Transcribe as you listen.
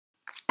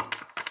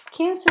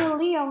Cancer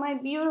Leo, my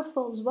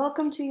beautifuls,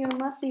 welcome to your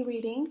monthly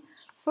reading.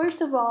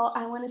 First of all,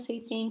 I want to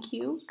say thank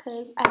you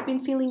because I've been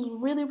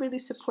feeling really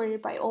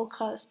supported by all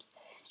CUSPs,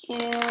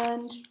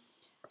 and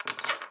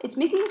it's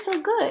making me feel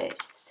good,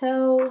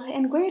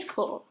 and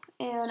grateful.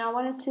 And I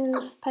wanted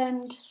to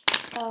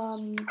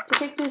to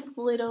take these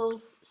little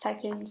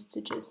seconds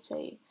to just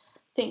say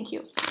thank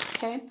you,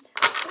 okay?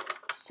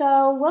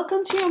 So,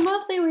 welcome to your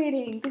monthly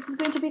reading. This is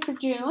going to be for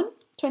June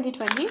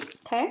 2020,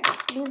 okay?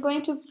 We're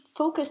going to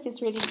focus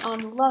this reading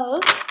on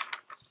love.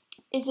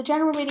 It's a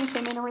general reading, so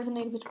it may not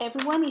resonate with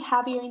everyone. You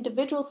have your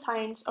individual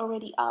signs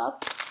already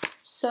up,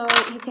 so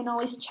you can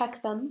always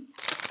check them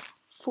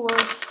for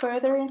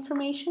further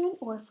information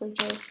or for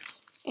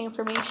just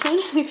information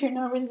if you're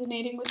not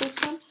resonating with this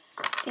one.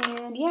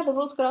 And yeah, the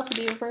rules could also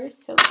be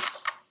reversed, so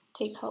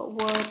take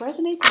what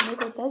resonates and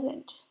leave what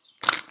doesn't.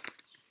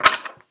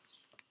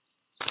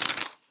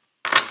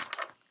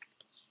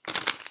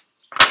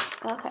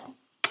 Okay.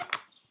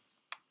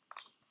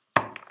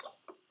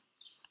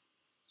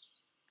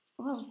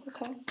 Oh,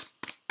 okay.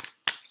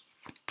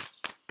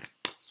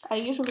 I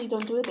usually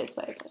don't do it this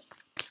way, but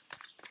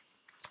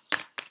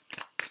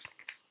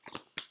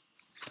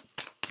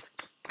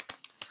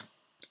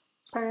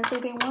apparently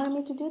they wanted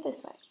me to do it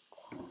this way.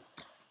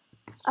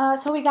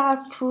 So we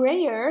got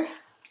prayer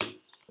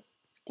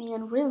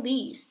and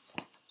release.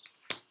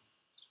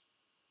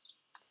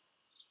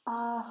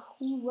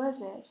 Who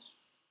was it?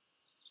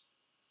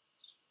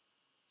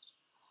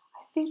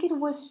 I think it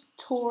was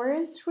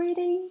Taurus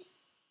reading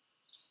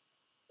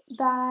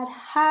that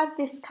had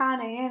this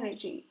kind of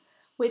energy,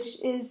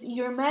 which is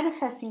you're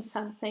manifesting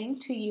something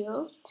to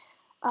you.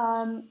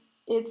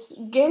 It's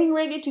getting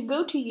ready to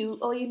go to you.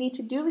 All you need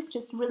to do is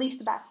just release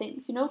the bad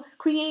things,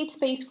 create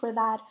space for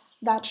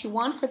that you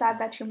want, for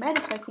that you're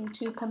manifesting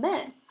to come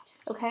in,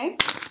 okay?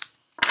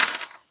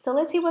 So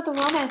let's see what the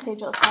romance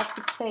angels have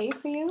to say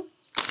for you.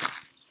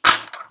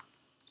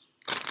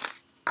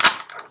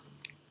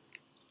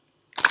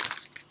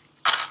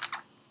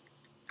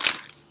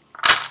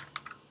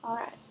 All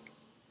right.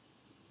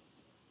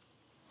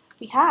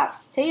 We have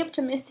stay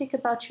optimistic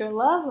about your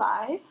love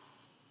life.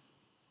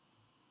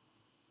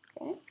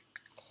 Okay.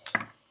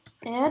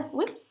 And,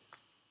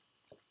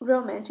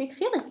 romantic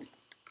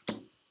feelings.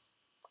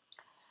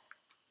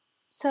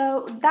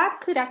 So that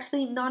could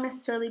actually not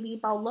necessarily be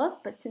about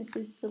love, but since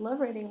this is a love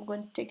reading, I'm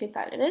going to take it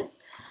that it is.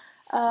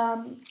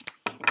 But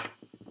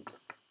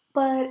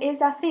it's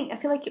that thing. I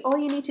feel like all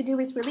you need to do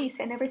is release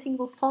and everything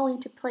will fall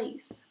into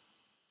place.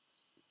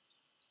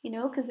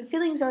 Because the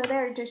feelings are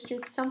there. There's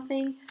just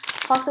something,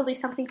 possibly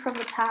something from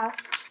the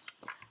past.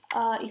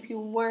 If you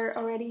were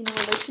already in a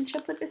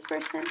relationship with this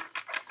person,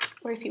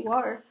 or if you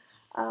are,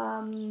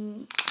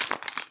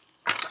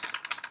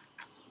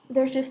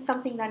 there's just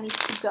something that needs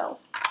to go.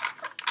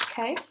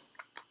 Okay?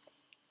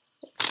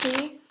 Let's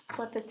see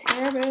what the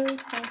tarot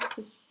has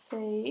to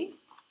say.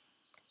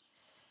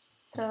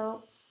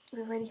 So,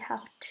 we already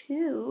have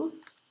two.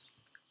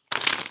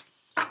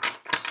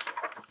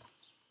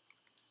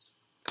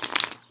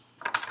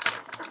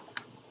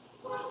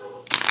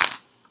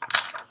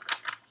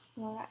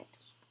 Alright.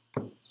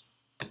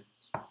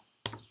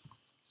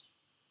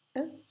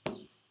 Oh,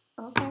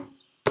 okay.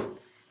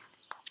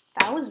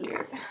 That was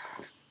weird.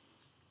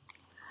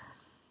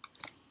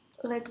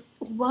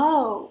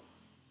 Whoa.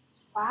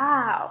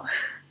 Wow.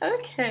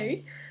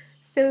 Okay.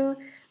 So,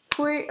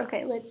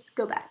 let's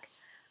go back.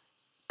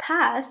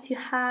 Past, you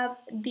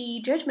have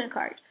the Judgment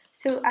card.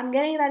 So I'm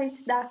getting that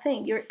it's that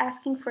thing. You're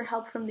asking for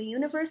help from the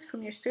universe,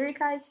 from your spirit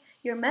guides.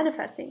 You're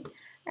manifesting.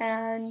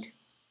 And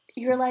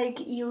you're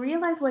you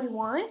realize what you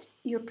want.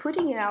 You're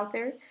putting it out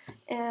there.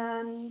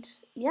 And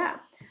yeah.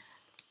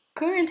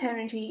 Current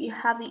energy, you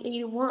have the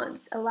Eight of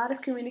Wands. A lot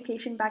of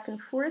communication back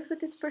and forth with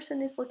this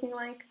person is looking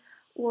like.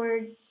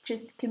 Or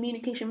just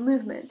communication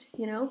movement,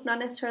 Not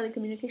necessarily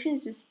communication,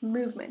 it's just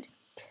movement.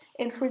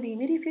 And for the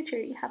immediate future,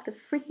 you have the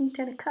freaking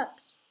Ten of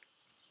Cups.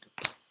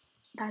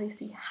 That is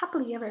the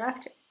happily ever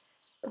after,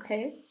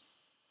 okay?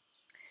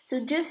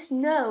 So just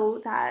know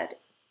that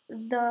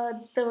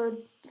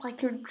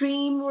your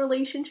dream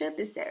relationship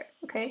is there,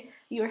 okay?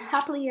 Your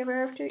happily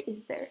ever after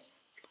is there.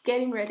 It's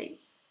getting ready.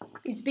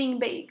 It's being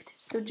baked,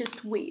 so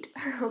just wait,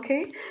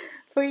 okay?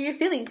 For your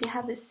feelings, you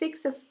have the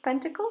Six of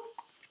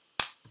Pentacles,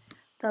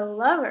 the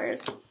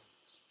Lovers,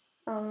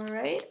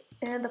 alright,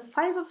 and the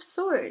Five of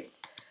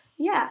Swords.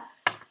 Yeah,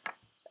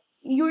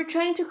 you're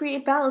trying to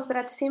create balance, but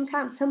at the same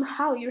time,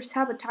 somehow you're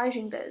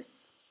sabotaging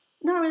this.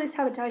 Not really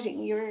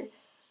sabotaging,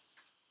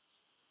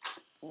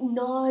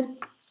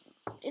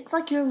 it's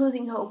like you're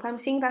losing hope. I'm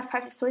seeing that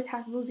Five of Swords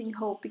has losing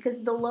hope,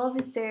 because the love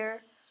is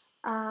there.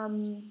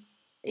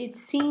 It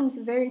seems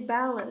very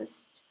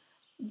balanced,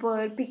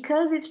 but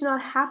because it's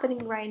not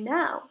happening right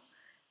now,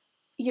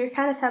 you're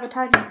kind of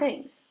sabotaging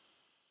things.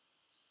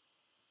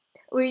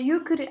 Or you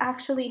could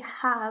actually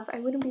have, I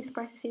wouldn't be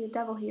surprised to see the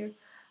devil here,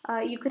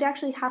 you could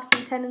actually have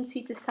some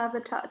tendency to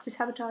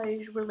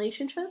sabotage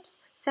relationships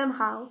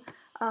somehow,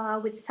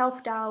 with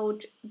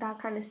self-doubt, that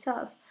kind of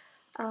stuff,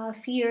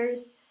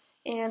 fears,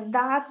 and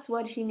that's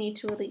what you need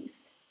to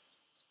release.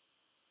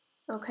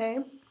 Okay?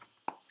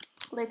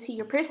 let's see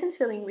your person's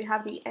feeling. We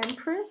have the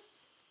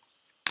Empress,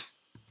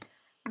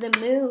 the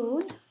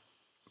Moon,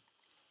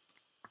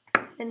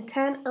 and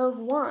 10 of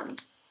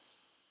Wands.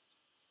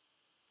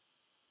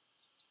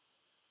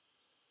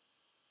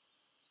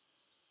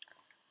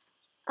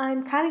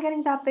 I'm kind of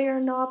getting that they are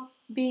not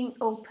being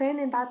open,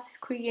 and that's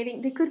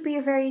creating, they could be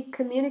a very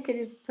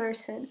communicative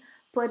person,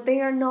 but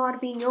they are not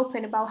being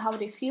open about how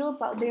they feel,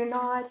 but they're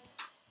not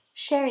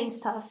sharing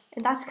stuff,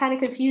 and that's kind of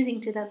confusing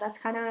to them. That's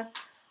kind of,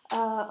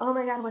 oh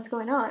my god, what's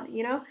going on,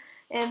 you know?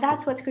 And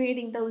that's what's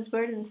creating those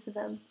burdens to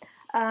them.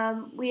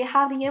 We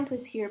have the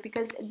Empress here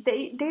because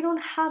they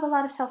don't have a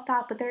lot of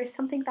self-doubt, but there is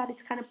something that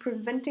it's kind of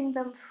preventing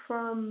them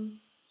from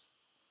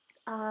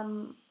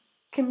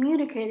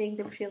communicating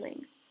their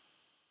feelings.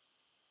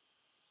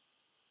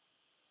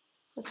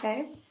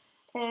 Okay,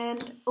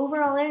 and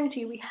overall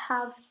energy, we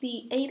have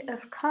the 8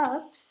 of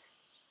Cups,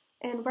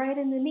 and right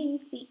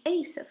underneath the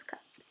Ace of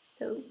Cups.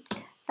 So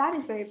that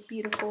is very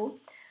beautiful.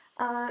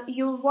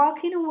 You're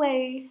walking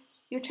away,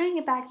 you're turning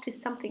it back to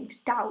something, to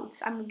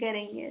doubts, I'm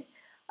getting it.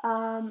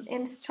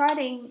 And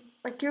starting,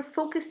 like you're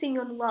focusing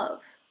on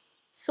love,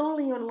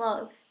 solely on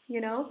love, you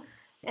know?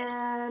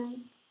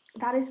 And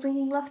that is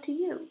bringing love to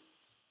you.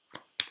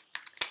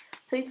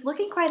 So it's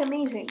looking quite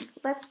amazing.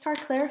 Let's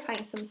start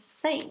clarifying some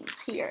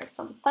things here,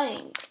 some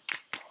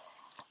things.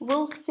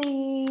 We'll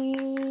see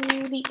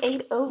the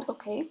 8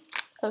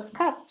 of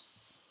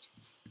Cups.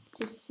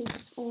 This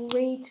is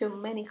way too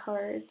many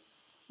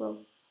cards. Well,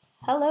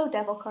 hello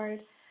Devil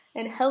card,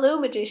 and hello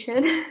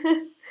Magician.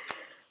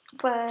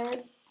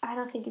 But I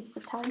don't think it's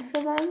the time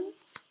for them,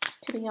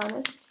 to be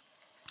honest.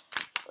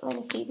 Let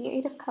me see, the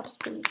 8 of Cups,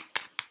 please.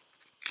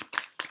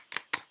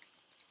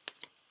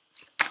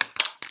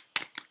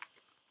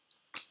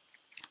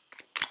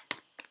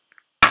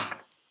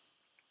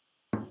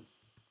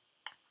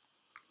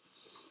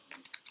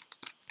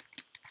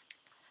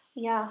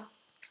 Yeah.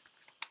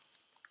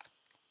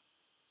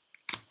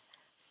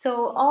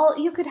 So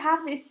you could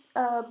have this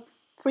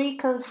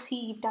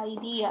preconceived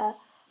idea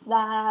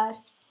that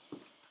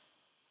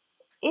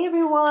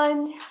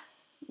everyone,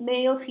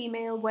 male,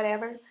 female,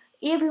 whatever,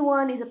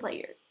 everyone is a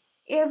player.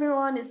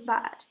 Everyone is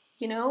bad,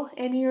 you know?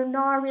 And you're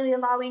not really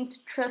allowing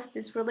to trust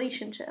this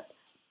relationship.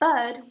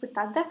 But with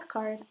that Death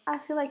card, I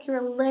feel like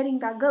you're letting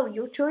that go.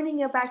 You're turning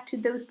it back to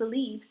those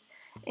beliefs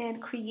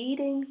and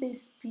creating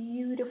this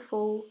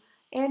beautiful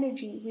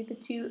energy with the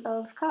 2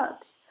 of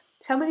Cups.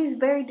 Somebody's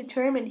very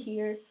determined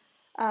here.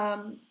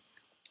 And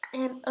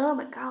oh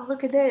my god,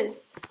 look at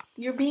this.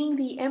 You're being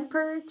the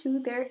Emperor to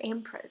their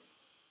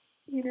Empress.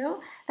 You know?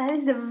 That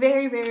is a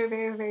very, very,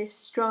 very, very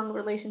strong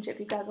relationship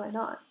you got going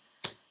on.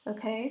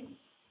 Okay?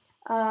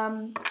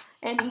 And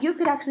you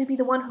could actually be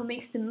the one who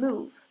makes the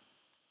move.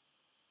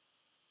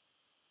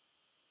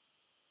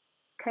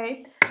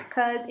 Okay?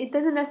 Because it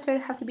doesn't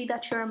necessarily have to be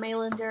that you're a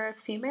male and they're a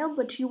female,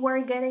 but you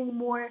are getting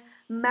more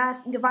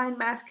divine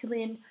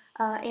masculine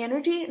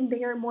energy, and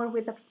they are more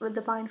with a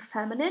divine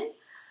feminine.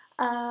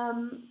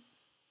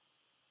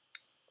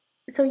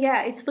 So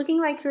yeah, it's looking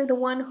like you're the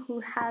one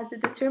who has the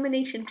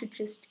determination to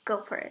just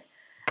go for it.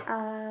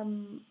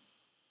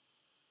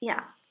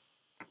 Yeah.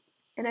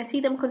 And I see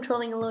them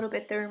controlling a little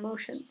bit their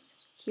emotions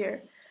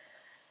here.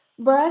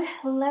 But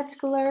let's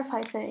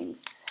clarify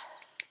things.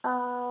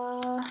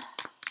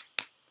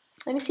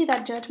 Let me see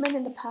that Judgment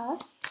in the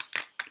past.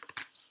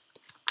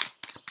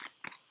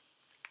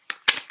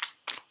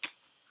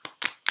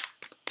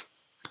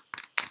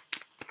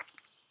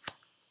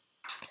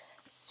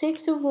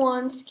 Six of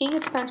Wands, King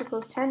of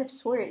Pentacles, 10 of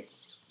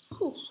Swords.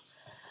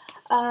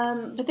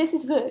 But this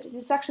is good.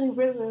 This is actually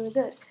really, really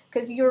good.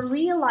 Because you're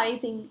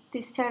realizing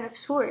this 10 of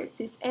Swords,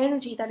 this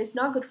energy that is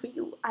not good for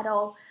you at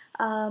all.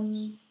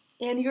 And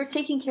you're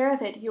taking care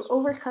of it. You're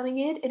overcoming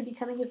it and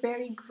becoming a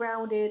very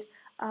grounded,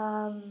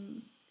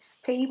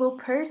 stable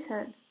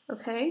person.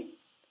 Okay?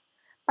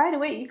 By the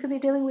way, you could be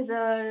dealing with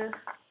the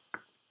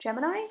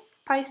Gemini,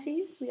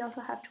 Pisces. We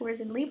also have Taurus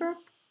and Libra.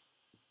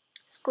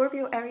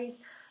 Scorpio, Aries.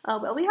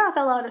 Well, we have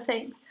a lot of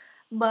things.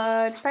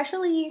 But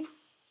especially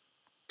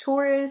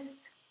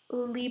Taurus,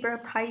 Libra,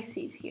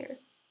 Pisces here.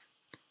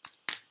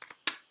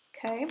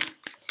 Okay.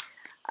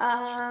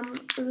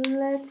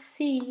 Let's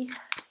see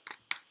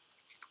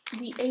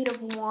the 8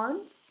 of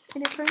Wands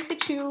in a current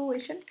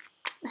situation.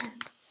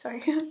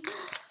 Sorry.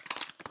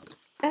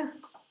 Oh,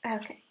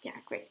 okay. Yeah,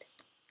 great.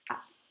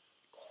 Awesome.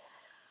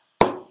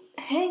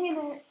 Hang in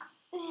there.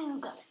 Oh,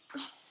 got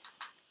it.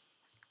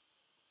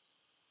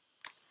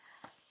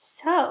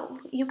 So,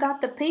 you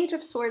got the Page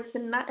of Swords,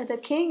 the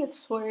King of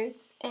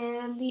Swords,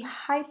 and the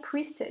High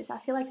Priestess. I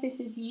feel like this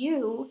is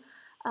you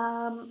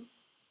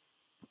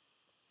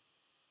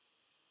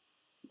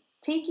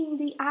taking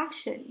the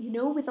action, you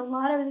know, with a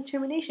lot of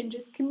determination,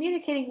 just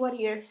communicating what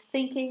you're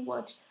thinking,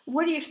 what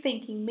you're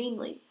thinking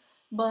mainly.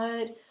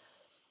 But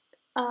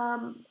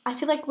I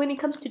feel like when it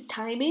comes to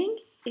timing,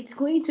 it's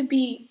going to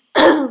be,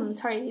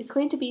 it's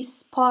going to be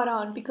spot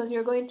on, because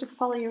you're going to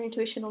follow your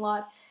intuition a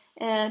lot,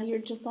 and you're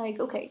just like,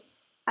 okay,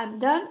 I'm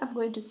done, I'm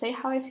going to say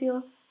how I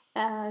feel,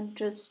 and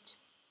just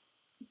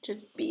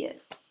be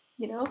it,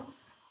 you know?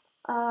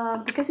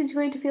 because it's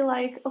going to feel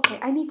like, okay,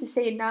 I need to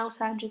say it now,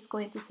 so I'm just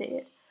going to say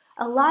it.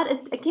 A lot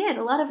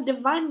of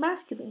divine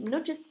masculine,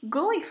 not just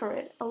going for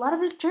it. A lot of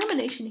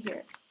determination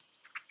here.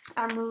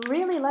 I'm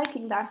really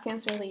liking that,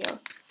 Cancer Leo.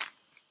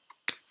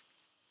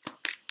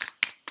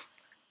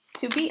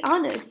 To be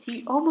honest,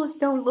 you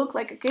almost don't look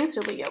like a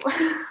Cancer Leo.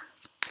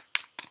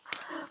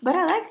 But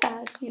I like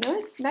that. You know,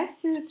 it's nice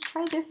to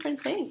try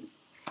different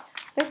things.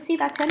 Let's see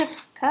that 10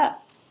 of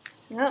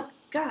Cups. Oh,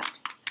 God.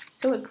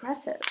 So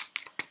aggressive.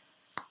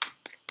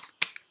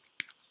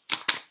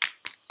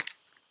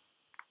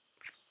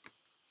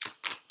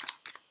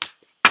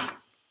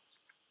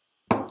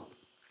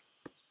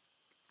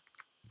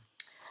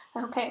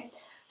 Okay,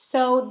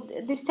 so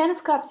this 10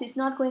 of Cups is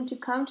not going to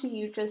come to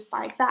you just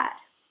like that,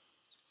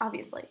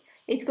 obviously.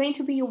 It's going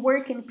to be a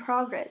work in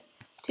progress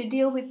to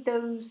deal with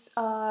those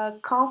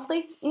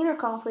conflicts, inner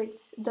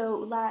conflicts,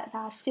 though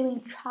that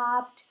feeling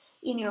trapped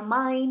in your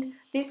mind.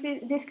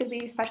 This could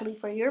be especially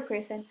for your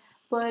person,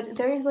 but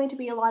there is going to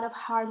be a lot of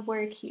hard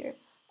work here.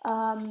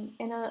 And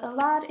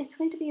it's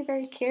going to be a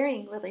very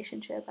caring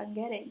relationship, I'm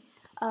getting,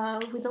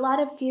 with a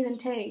lot of give and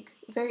take,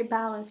 very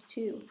balanced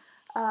too.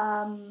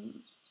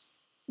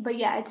 But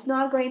yeah, it's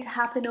not going to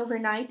happen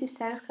overnight, this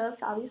 10 of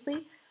Cups,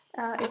 obviously.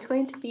 It's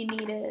going to be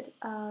needed.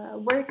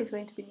 Work is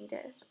going to be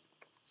needed.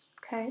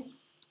 Okay?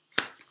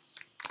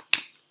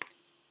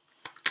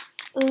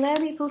 Let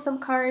me pull some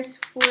cards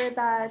for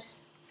that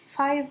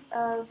 5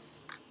 of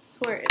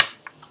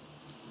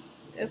Swords.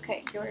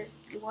 Okay,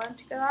 you want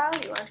to go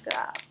out? You want to go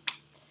out.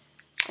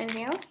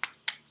 Anything else?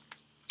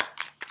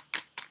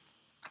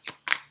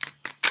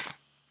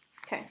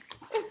 Okay.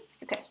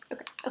 Okay.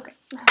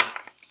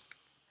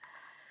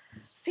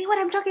 See what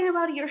I'm talking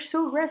about? You're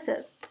so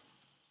aggressive.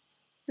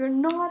 You're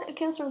not a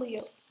Cancer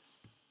Leo.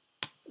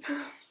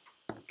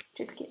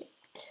 Just kidding.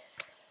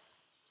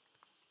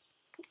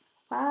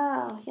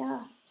 Wow,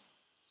 yeah.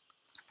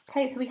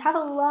 Okay, so we have a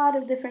lot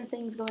of different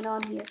things going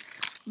on here.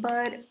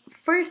 But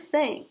first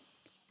thing,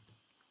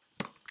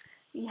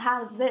 we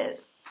have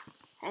this.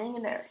 Hang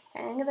in there.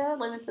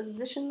 Let me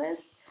position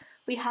this.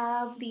 We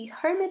have the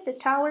Hermit, the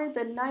Tower,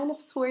 the 9 of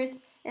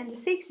Swords, and the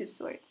 6 of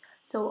Swords.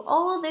 So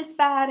all this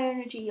bad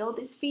energy, all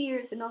these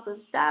fears, and all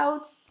those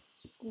doubts,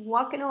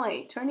 walking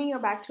away, turning your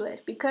back to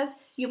it, because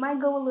you might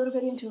go a little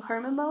bit into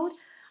Hermit mode,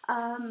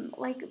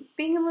 like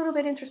being a little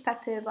bit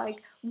introspective,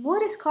 like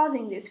what is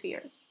causing this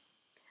fear?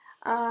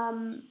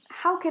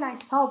 How can I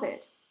solve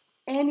it?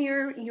 And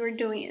you're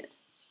doing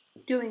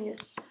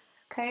it.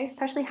 Okay,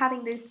 especially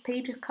having this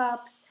Page of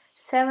Cups,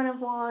 7 of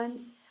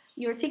Wands.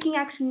 You're taking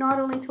action not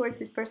only towards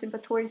this person,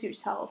 but towards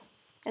yourself.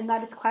 And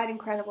that is quite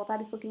incredible. That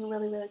is looking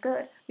really, really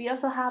good. We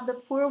also have the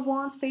 4 of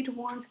Wands, Page of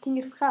Wands,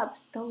 King of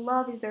Cups. The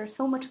love is there.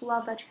 So much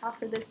love that you have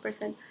for this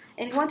person.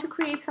 And you want to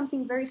create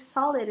something very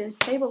solid and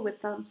stable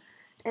with them.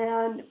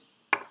 And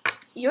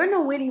you're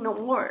not waiting no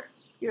more.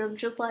 You're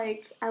just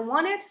like, I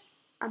want it.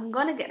 I'm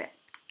gonna get it.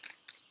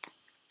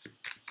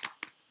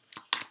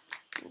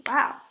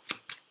 Wow.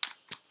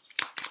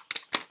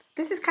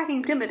 This is kind of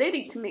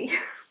intimidating to me.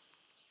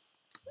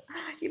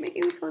 You're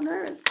making me feel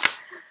nervous.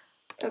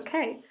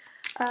 Okay.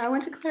 I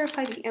want to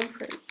clarify the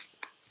Empress.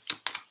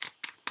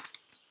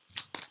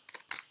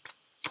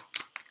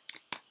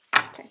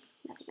 Okay,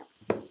 nothing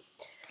else.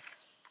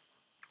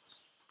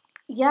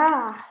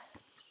 Yeah,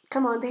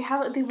 come on, they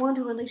want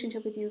a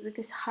relationship with you, with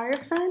this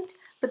Hierophant,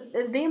 but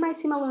they might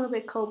seem a little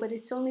bit cold, but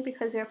it's only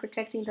because they're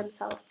protecting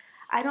themselves.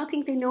 I don't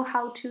think they know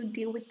how to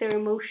deal with their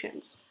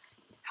emotions,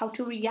 how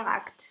to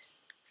react,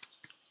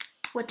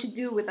 what to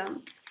do with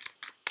them,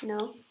 you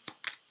know?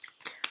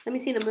 Let me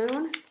see the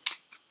Moon.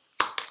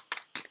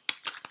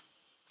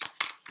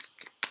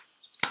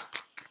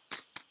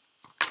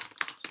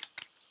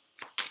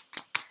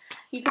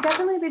 You could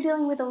definitely be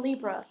dealing with a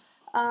Libra.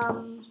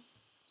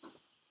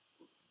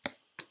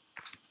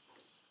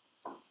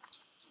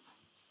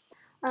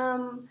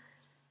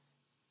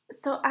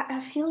 So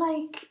I feel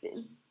like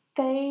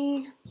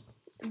they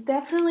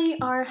definitely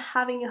are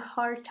having a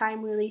hard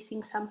time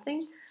releasing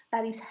something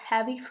that is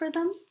heavy for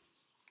them.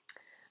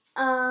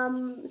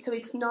 So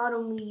it's not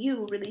only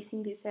you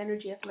releasing this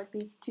energy. I feel like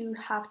they do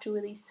have to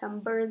release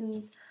some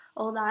burdens,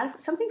 all that,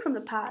 something from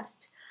the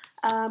past.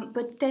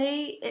 But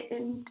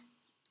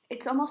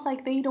it's almost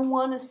like they don't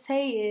want to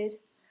say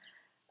it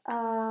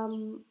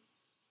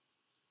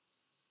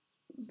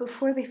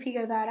before they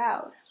figure that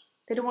out.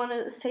 They don't want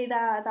to say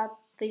that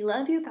they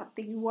love you, that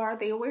you are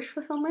their wish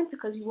fulfillment,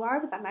 because you are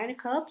with that 9 of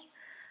Cups.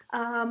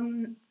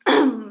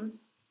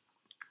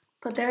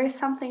 But there is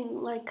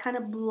something like kind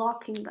of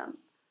blocking them.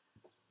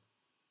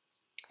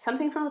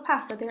 Something from the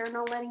past that they are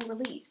not letting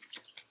release.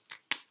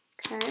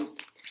 Okay.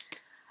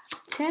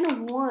 10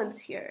 of Wands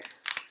here.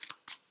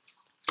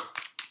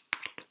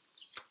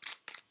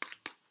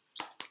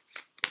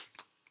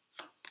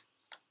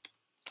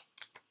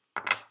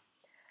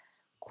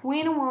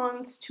 Queen of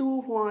Wands, 2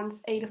 of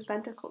Wands, 8 of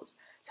Pentacles.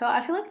 So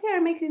I feel like they are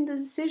making the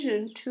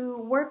decision to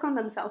work on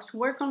themselves, to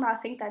work on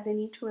that thing that they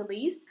need to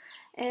release,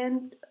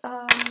 and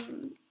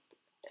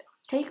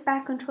take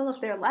back control of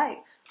their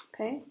life,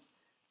 okay?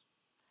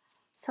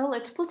 So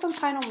let's put some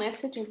final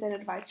messages and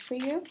advice for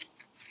you.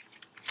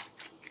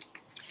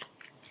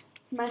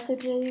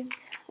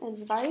 Messages and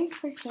advice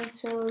for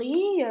Cancer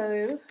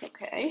Leo.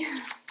 Okay.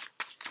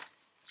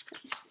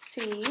 Let's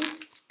see.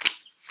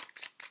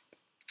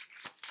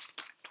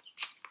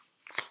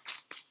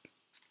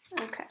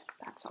 Okay,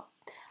 that's all.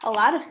 A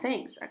lot of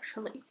things,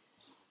 actually.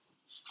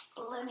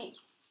 Let me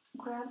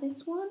grab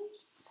these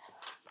ones.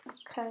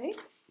 Okay.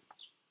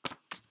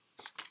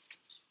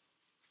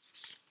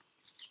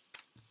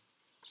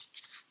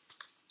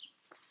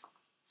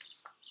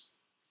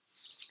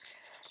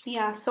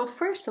 Yeah, so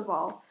first of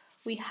all,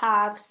 we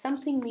have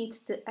something needs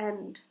to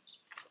end,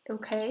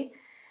 okay?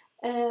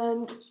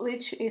 And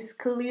which is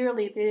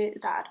clearly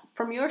that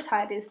from your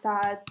side is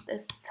that the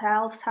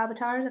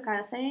self-sabotage, the kind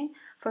of thing.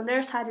 From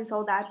their side is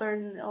all that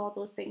burden, all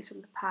those things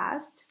from the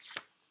past.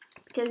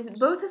 Because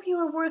both of you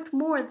are worth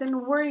more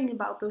than worrying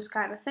about those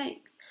kind of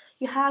things.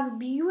 You have a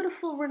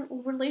beautiful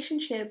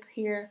relationship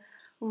here,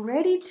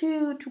 ready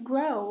to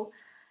grow,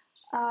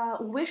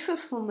 wish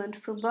fulfillment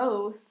for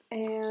both,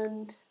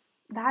 and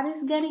that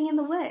is getting in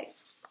the way.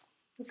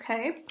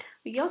 Okay,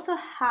 we also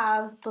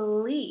have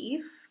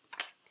belief.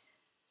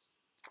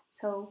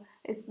 So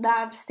it's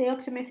that stay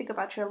optimistic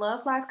about your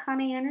love life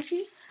kind of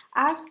energy.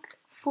 Ask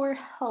for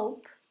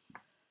help.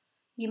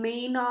 You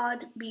may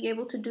not be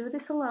able to do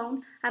this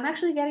alone. I'm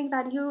actually getting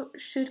that you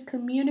should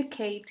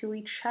communicate to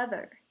each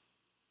other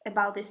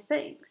about these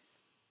things,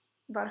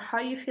 about how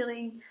you're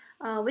feeling,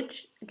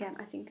 which again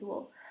I think you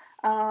will.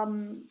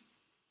 And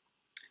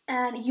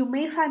you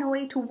may find a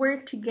way to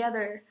work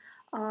together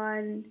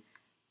on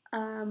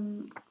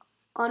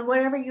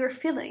whatever you're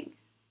feeling.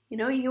 You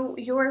know,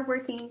 you're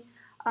working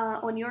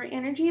on your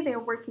energy, they're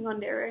working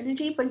on their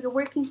energy, but you're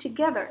working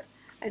together,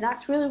 and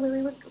that's really,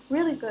 really,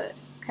 really good.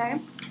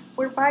 Okay,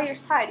 we're by your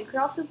side. You could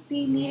also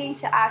be needing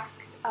to ask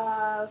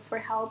for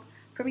help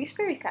from your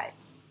spirit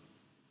guides.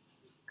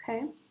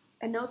 Okay,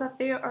 and know that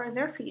they are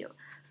there for you.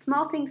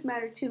 Small things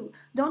matter too.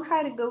 Don't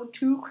try to go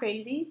too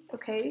crazy.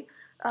 Okay,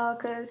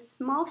 because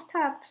small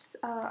steps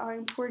are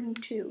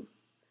important too.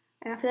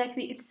 And I feel like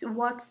it's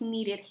what's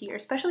needed here,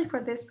 especially for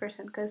this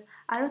person, because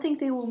I don't think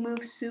they will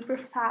move super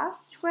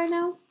fast right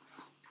now.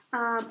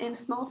 And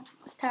small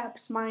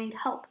steps might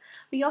help.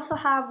 We also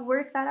have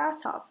work that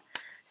ass off.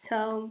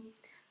 So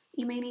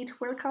you may need to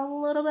work out a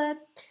little bit.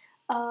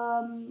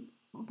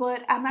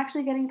 But I'm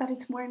actually getting that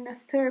it's more in a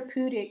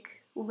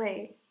therapeutic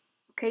way.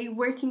 Okay,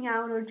 working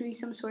out or doing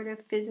some sort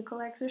of physical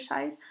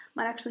exercise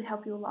might actually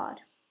help you a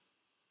lot.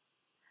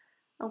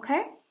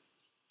 Okay?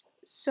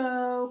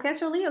 So,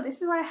 Cancer Leo,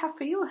 this is what I have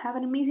for you. Have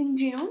an amazing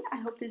June. I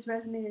hope this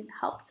resonated and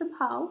helped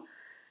somehow.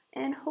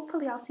 And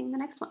hopefully I'll see you in the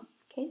next one.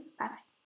 Okay, bye-bye.